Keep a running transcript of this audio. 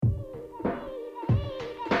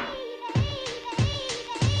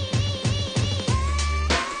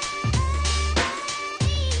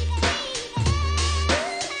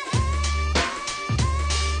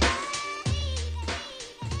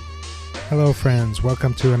Hello, friends.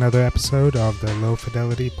 Welcome to another episode of the Low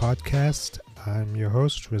Fidelity Podcast. I'm your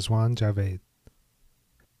host, Rizwan Javed.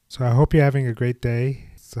 So I hope you're having a great day.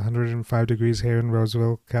 It's 105 degrees here in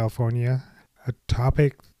Roseville, California. A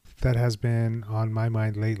topic that has been on my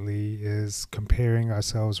mind lately is comparing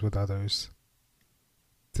ourselves with others.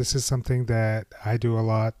 This is something that I do a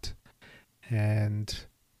lot, and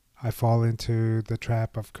I fall into the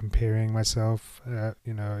trap of comparing myself.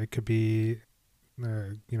 It could be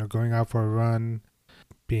going out for a run,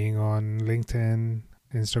 being on LinkedIn,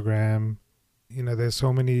 Instagram. There's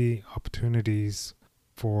so many opportunities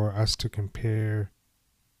for us to compare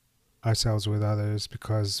ourselves with others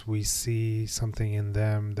because we see something in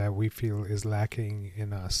them that we feel is lacking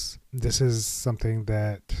in us. This is something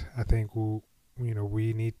that I think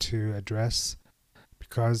we need to address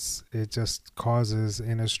because it just causes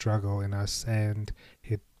inner struggle in us, and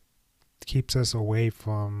it keeps us away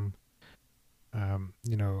from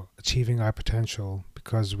achieving our potential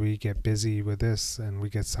because we get busy with this and we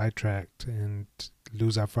get sidetracked and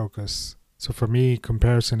lose our focus. So for me,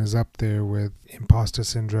 comparison is up there with imposter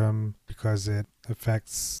syndrome because it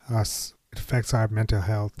affects us. It affects our mental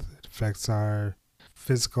health. It affects our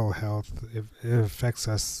physical health. It affects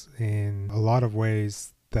us in a lot of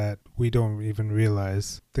ways that we don't even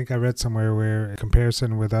realize. I think I read somewhere where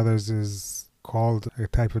comparison with others is called a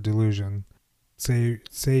type of delusion.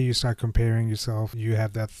 Say you start comparing yourself, you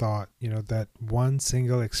have that thought, that one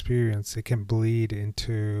single experience, it can bleed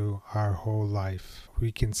into our whole life.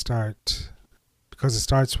 We can start, because it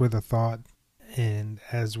starts with a thought, and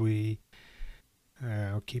as we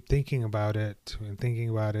keep thinking about it,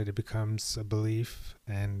 it becomes a belief,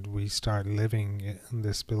 and we start living in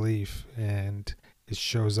this belief, and it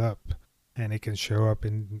shows up, and it can show up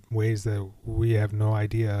in ways that we have no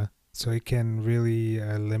idea. So it can really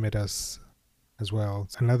limit us as well.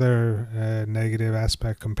 Another negative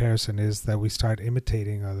aspect comparison is that we start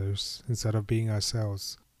imitating others instead of being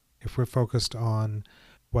ourselves. If we're focused on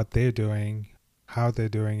what they're doing, how they're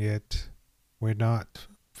doing it, we're not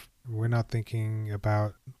thinking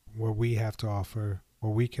about what we have to offer,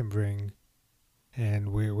 what we can bring,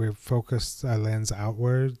 and we're focused our lens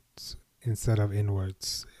outwards instead of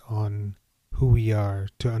inwards on who we are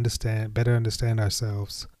to better understand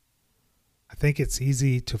ourselves. I think it's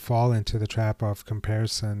easy to fall into the trap of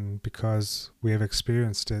comparison because we have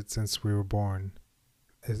experienced it since we were born.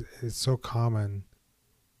 It's so common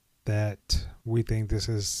that we think this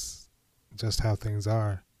is just how things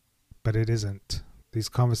are, but it isn't. These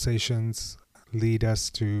conversations lead us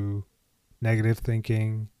to negative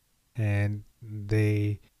thinking, and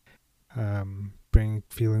they bring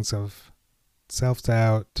feelings of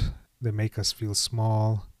self-doubt. They make us feel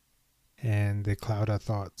small, and they cloud our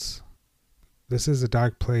thoughts. This is a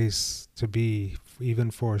dark place to be, even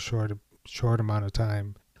for a short amount of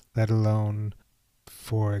time, let alone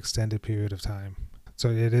for an extended period of time.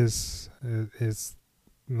 So it's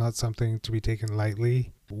not something to be taken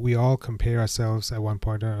lightly. We all compare ourselves at one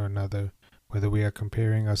point or another, whether we are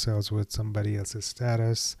comparing ourselves with somebody else's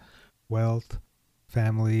status, wealth,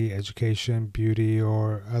 family, education, beauty,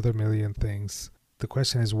 or other million things. The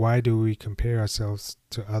question is, why do we compare ourselves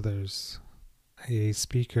to others? A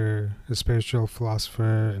speaker, a spiritual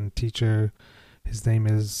philosopher and teacher, his name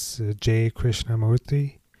is J.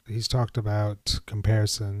 Krishnamurti. He's talked about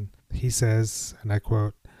comparison. He says, and I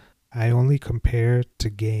quote, "I only compare to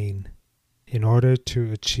gain, in order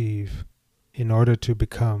to achieve, in order to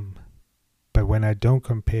become. But when I don't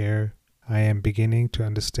compare, I am beginning to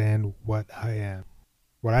understand what I am."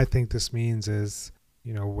 What I think this means is,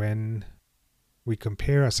 when we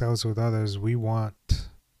compare ourselves with others, we want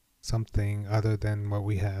something other than what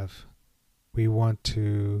we have. We want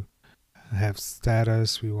to have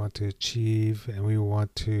status, we want to achieve, and we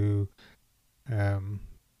want to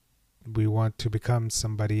become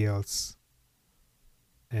somebody else.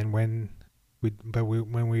 And when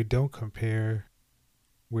we don't compare,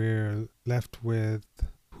 we're left with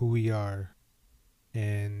who we are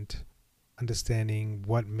and understanding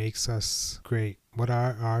what makes us great, what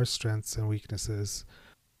are our strengths and weaknesses.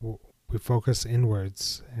 We focus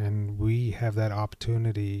inwards, and we have that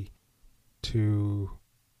opportunity to,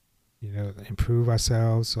 improve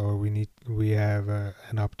ourselves, or we have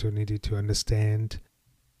an opportunity to understand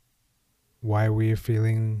why we are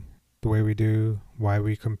feeling the way we do, why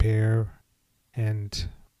we compare, and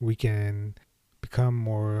we can become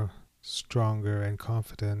more stronger and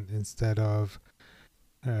confident instead of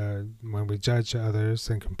when we judge others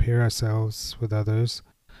and compare ourselves with others,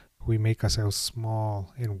 we make ourselves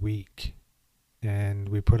small and weak, and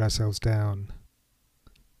we put ourselves down.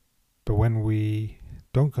 But when we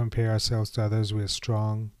don't compare ourselves to others, we are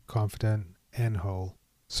strong, confident, and whole.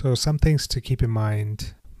 So some things to keep in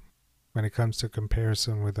mind when it comes to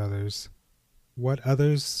comparison with others. What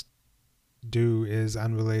others do is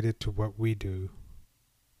unrelated to what we do,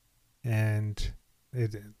 and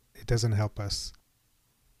it doesn't help us.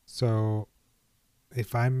 So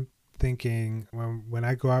if I'm thinking when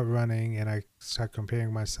I go out running and I start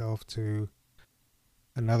comparing myself to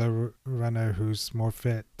another runner who's more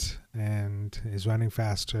fit and is running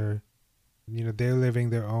faster, they're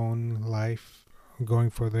living their own life,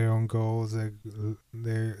 going for their own goals.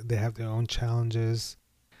 They have their own challenges,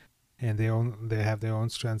 and they have their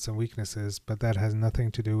own strengths and weaknesses. But that has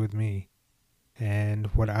nothing to do with me, and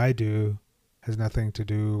what I do has nothing to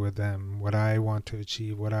do with them. What I want to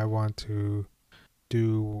achieve, what I want to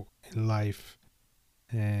do in life,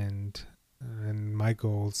 and my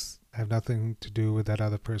goals have nothing to do with that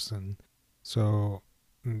other person. So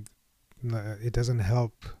it doesn't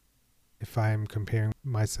help if I'm comparing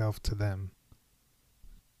myself to them.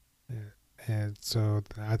 And so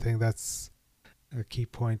I think that's a key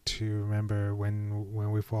point to remember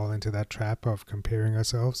when we fall into that trap of comparing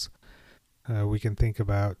ourselves. We can think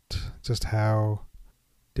about just how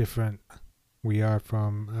different we are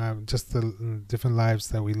from just the different lives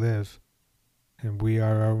that we live. And we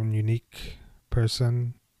are our own unique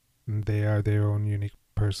person, and they are their own unique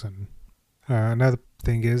person. Another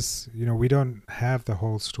thing is, we don't have the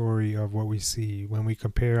whole story of what we see. When we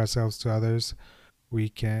compare ourselves to others,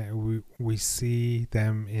 we see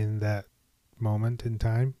them in that moment in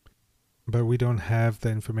time, but we don't have the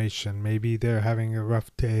information. Maybe they're having a rough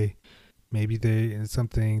day. Maybe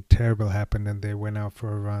something terrible happened and they went out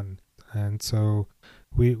for a run. And so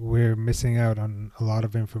we're missing out on a lot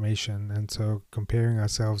of information, and so comparing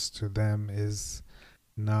ourselves to them is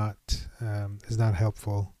not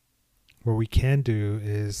helpful. What we can do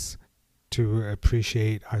is to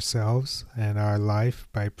appreciate ourselves and our life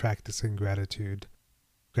by practicing gratitude.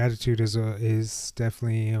 Gratitude is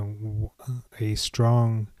definitely a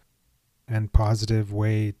strong and positive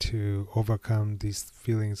way to overcome these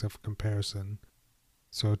feelings of comparison.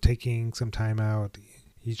 So taking some time out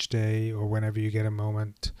each day or whenever you get a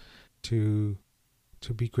moment to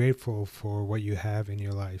be grateful for what you have in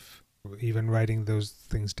your life, even writing those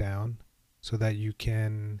things down so that you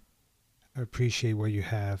can appreciate what you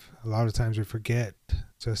have. A lot of times we forget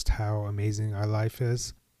just how amazing our life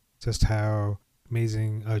is, just how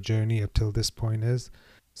amazing our journey up till this point is.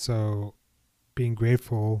 So being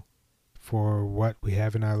grateful for what we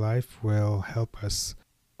have in our life will help us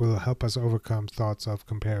overcome thoughts of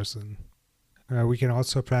comparison. We can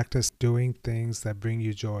also practice doing things that bring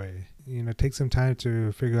you joy. Take some time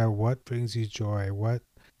to figure out what brings you joy, what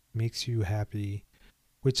makes you happy,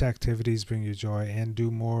 which activities bring you joy, and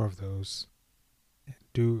do more of those.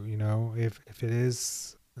 If it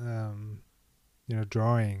is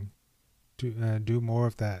drawing, do more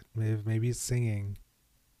of that. Maybe it's singing.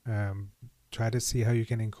 Try to see how you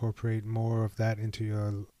can incorporate more of that into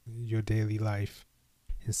your daily life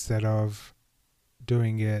instead of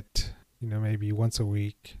doing it maybe once a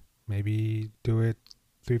week. Maybe do it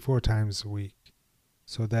 3-4 times a week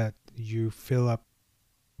so that you fill up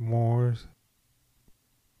more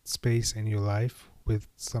space in your life with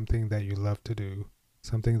something that you love to do,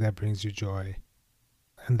 something that brings you joy,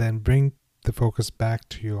 and then bring the focus back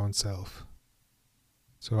to your own self.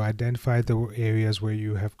 So identify the areas where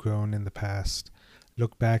you have grown in the past.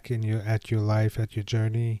 Look back at your life, at your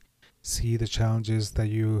journey. See the challenges that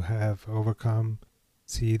you have overcome.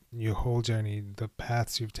 See your whole journey, the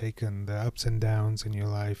paths you've taken, the ups and downs in your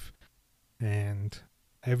life, and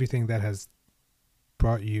everything that has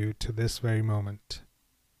brought you to this very moment.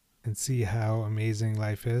 And see how amazing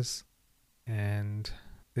life is. And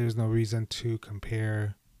there's no reason to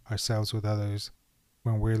compare ourselves with others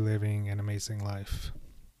when we're living an amazing life.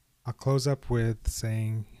 I'll close up with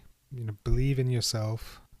saying, believe in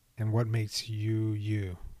yourself and what makes you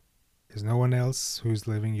you. There's no one else who's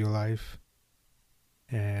living your life,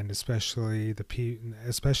 and especially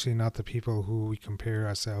not the people who we compare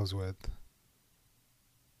ourselves with.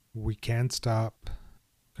 We can't stop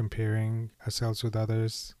comparing ourselves with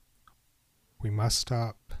others. We must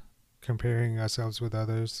stop comparing ourselves with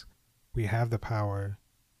others. We have the power,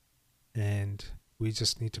 and we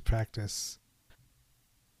just need to practice.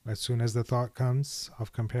 As soon as the thought comes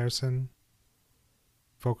of comparison,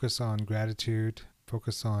 focus on gratitude,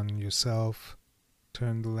 focus on yourself,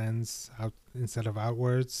 turn the lens out instead of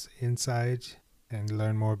outwards, inside, and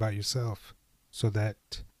learn more about yourself so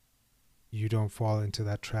that you don't fall into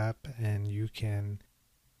that trap and you can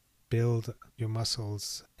build your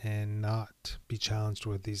muscles and not be challenged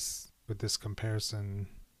with this comparison,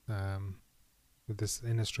 with this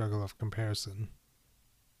inner struggle of comparison.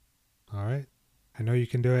 All right. I know you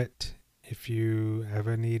can do it. If you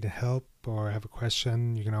ever need help or have a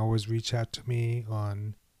question, you can always reach out to me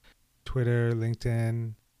on Twitter,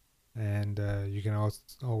 LinkedIn, and you can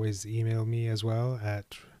always email me as well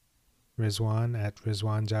at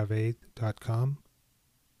rizwan@rizwanjaved.com.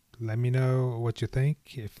 Let me know what you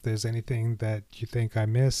think. If there's anything that you think I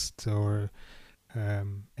missed or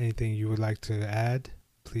anything you would like to add,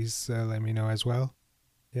 please let me know as well.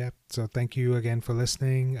 Yeah, so thank you again for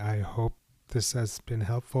listening. I hope this has been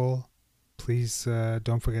helpful. Please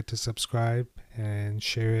don't forget to subscribe and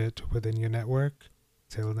share it within your network.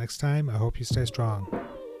 Till next time, I hope you stay strong.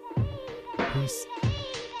 Peace.